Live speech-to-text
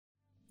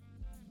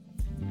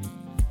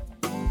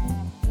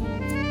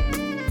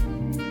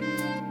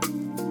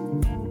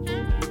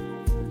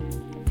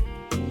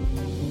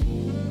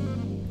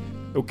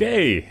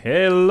Okay,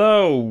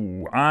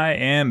 hello. I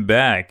am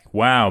back.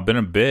 Wow, been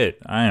a bit.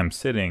 I am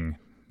sitting.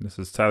 This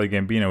is Tyler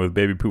Gambino with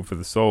Baby Poop for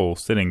the Soul,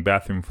 sitting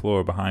bathroom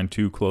floor behind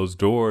two closed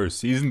doors.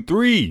 Season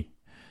 3.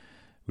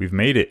 We've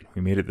made it.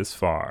 We made it this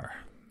far.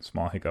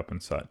 Small hiccup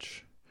and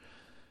such.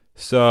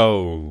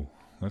 So,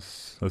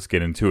 let's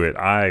get into it.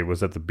 I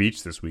was at the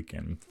beach this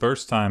weekend.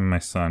 First time my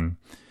son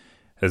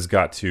has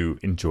got to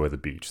enjoy the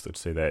beach.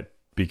 Let's say that.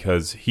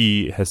 Because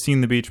he has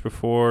seen the beach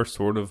before,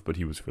 sort of, but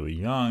he was really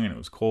young and it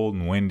was cold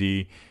and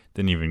windy.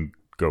 Didn't even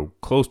go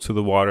close to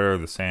the water.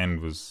 The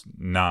sand was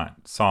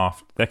not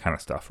soft, that kind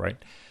of stuff,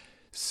 right?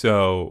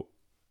 So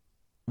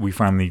we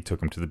finally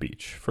took him to the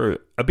beach for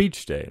a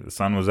beach day. The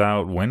sun was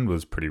out, wind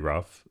was pretty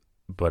rough,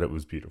 but it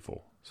was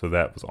beautiful. So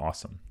that was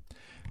awesome.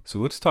 So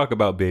let's talk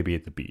about baby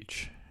at the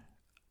beach.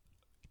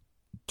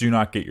 Do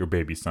not get your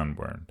baby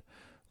sunburned.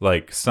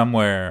 Like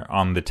somewhere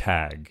on the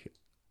tag,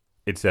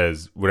 it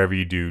says, whatever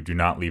you do, do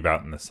not leave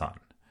out in the sun.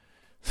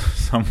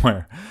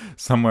 somewhere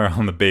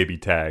on the baby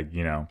tag,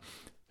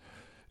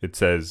 it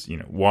says,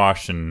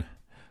 wash in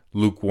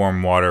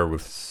lukewarm water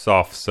with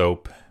soft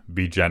soap,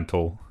 be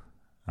gentle,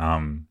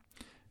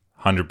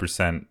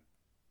 100%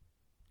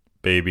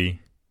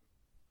 baby,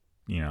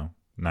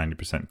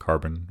 90%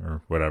 carbon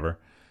or whatever.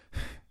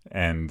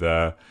 And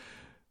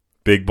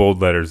big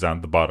bold letters down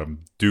at the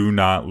bottom, do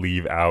not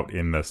leave out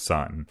in the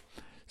sun.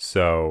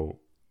 So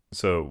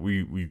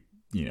we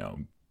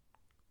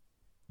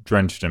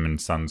drenched him in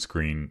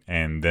sunscreen,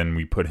 and then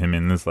we put him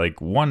in this like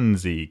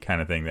onesie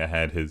kind of thing that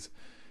had his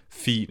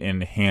feet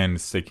and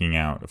hands sticking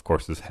out. Of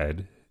course, his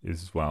head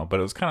as well, but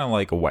it was kind of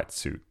like a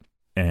wetsuit,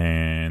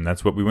 and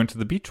that's what we went to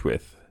the beach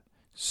with.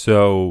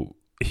 So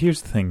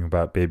here's the thing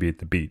about baby at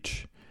the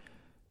beach.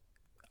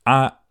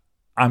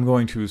 I'm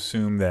going to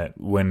assume that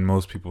when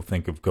most people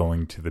think of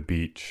going to the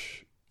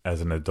beach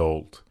as an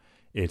adult,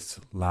 it's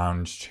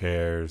lounge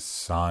chairs,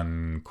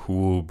 sun,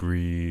 cool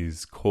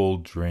breeze,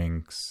 cold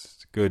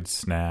drinks, good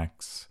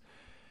snacks.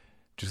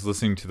 Just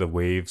listening to the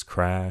waves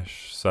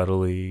crash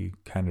subtly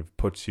kind of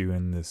puts you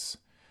in this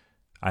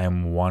I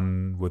am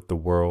one with the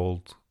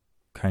world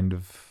kind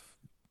of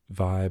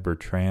vibe or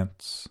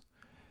trance.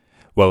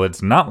 Well,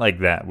 it's not like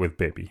that with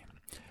baby.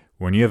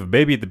 When you have a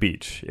baby at the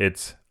beach,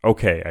 it's,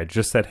 okay, I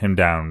just set him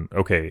down.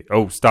 Okay,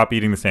 stop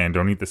eating the sand.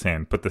 Don't eat the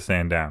sand. Put the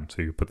sand down.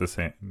 So you put the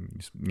sand,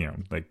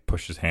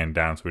 push his hand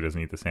down so he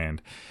doesn't eat the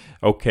sand.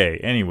 Okay,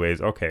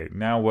 anyways, okay,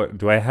 now what?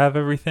 Do I have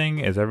everything?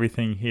 Is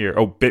everything here?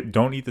 Oh,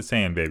 don't eat the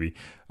sand, baby.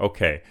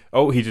 Okay.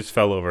 Oh, he just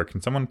fell over.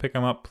 Can someone pick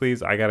him up,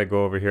 please? I gotta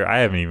go over here. I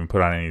haven't even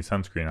put on any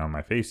sunscreen on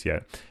my face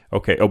yet.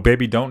 Okay. Oh,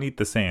 baby, don't eat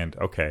the sand.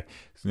 Okay.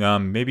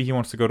 Maybe he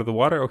wants to go to the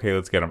water. Okay,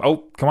 let's get him.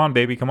 Oh, come on,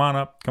 baby. Come on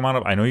up. Come on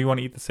up. I know you want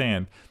to eat the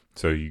sand.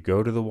 So you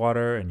go to the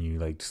water and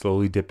you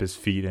slowly dip his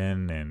feet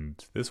in,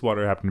 and this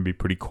water happened to be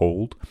pretty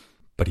cold,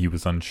 but he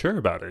was unsure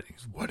about it. He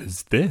goes, what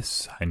is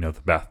this? I know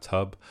the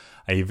bathtub.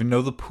 I even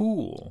know the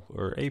pool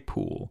or a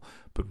pool,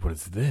 but what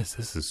is this?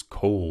 This is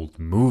cold,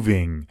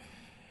 moving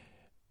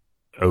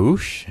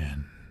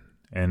ocean.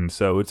 And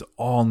so it's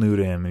all new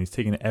to him, and he's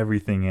taking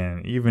everything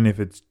in, even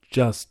if it's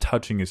just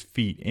touching his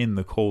feet in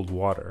the cold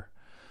water.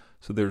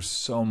 So there's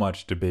so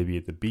much to baby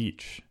at the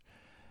beach.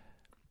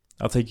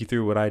 I'll take you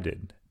through what I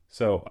did.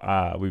 So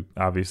we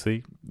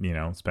obviously,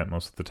 spent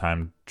most of the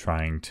time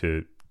trying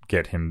to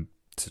get him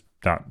to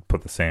not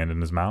put the sand in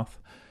his mouth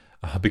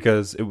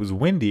because it was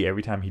windy.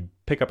 Every time he'd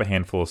pick up a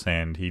handful of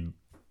sand, he'd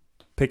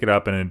pick it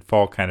up and it'd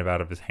fall kind of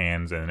out of his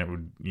hands, and it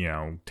would,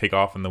 take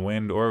off in the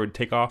wind, or it would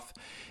take off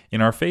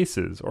in our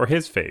faces or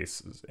his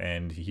faces.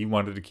 And he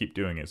wanted to keep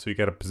doing it. So you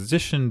got to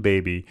position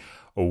baby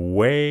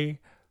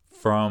away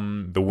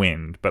from the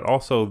wind, but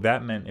also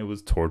that meant it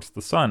was towards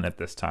the sun at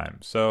this time.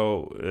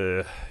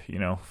 So,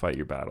 fight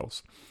your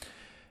battles.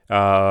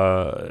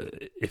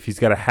 If he's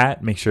got a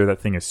hat, make sure that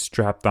thing is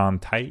strapped on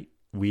tight.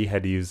 We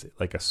had to use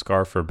like a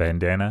scarf or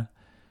bandana.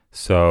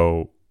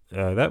 So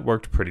that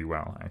worked pretty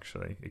well,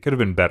 actually. It could have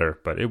been better,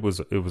 but it was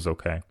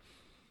okay.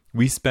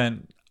 We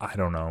spent, I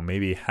don't know,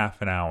 maybe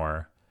half an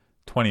hour,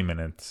 20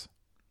 minutes,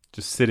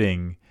 just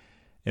sitting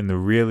in the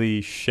really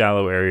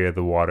shallow area of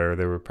the water.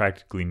 There were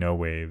practically no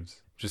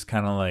waves. Just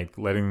kind of like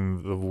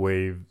letting the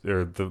wave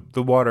or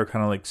the water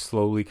kind of like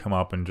slowly come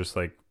up and just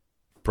like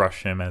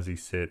brush him as he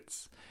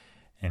sits.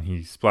 And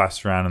he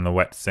splashed around in the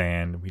wet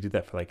sand. We did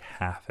that for like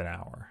half an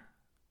hour,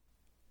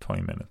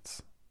 20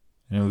 minutes.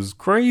 And it was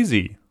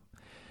crazy.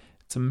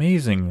 It's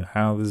amazing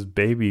how this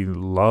baby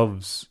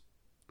loves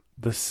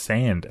the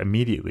sand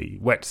immediately.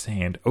 Wet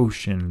sand,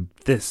 ocean,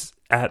 this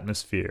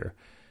atmosphere.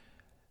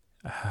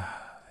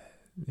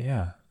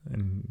 Yeah.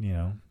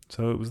 And,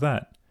 so it was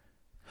that.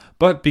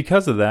 But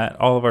because of that,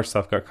 all of our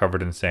stuff got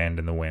covered in sand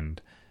in the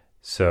wind.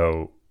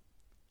 So,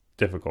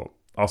 difficult.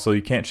 Also,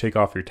 you can't shake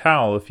off your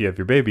towel if you have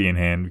your baby in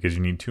hand because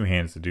you need two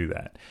hands to do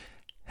that.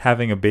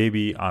 Having a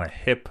baby on a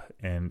hip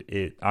and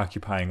it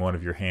occupying one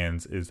of your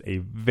hands is a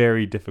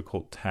very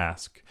difficult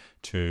task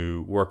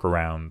to work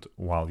around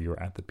while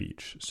you're at the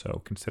beach.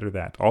 So consider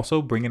that.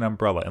 Also, bring an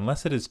umbrella,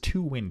 unless it is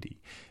too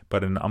windy.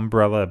 But an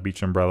umbrella, a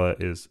beach umbrella,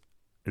 is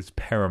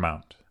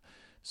paramount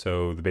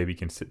so the baby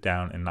can sit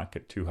down and not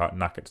get too hot,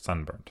 not get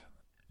sunburned.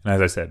 And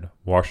as I said,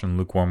 wash in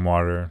lukewarm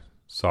water,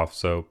 soft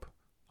soap,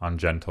 on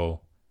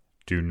gentle.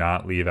 Do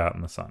not leave out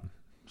in the sun.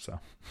 So,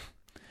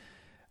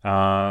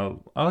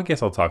 I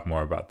guess I'll talk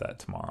more about that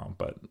tomorrow,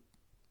 but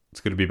it's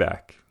good to be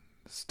back.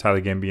 It's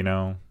Tyler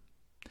Gambino,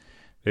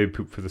 Baby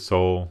Poop for the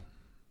Soul.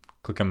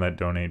 Click on that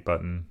donate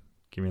button.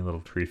 Give me a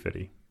little tree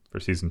fitty for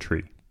season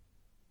 3.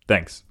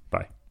 Thanks.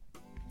 Bye.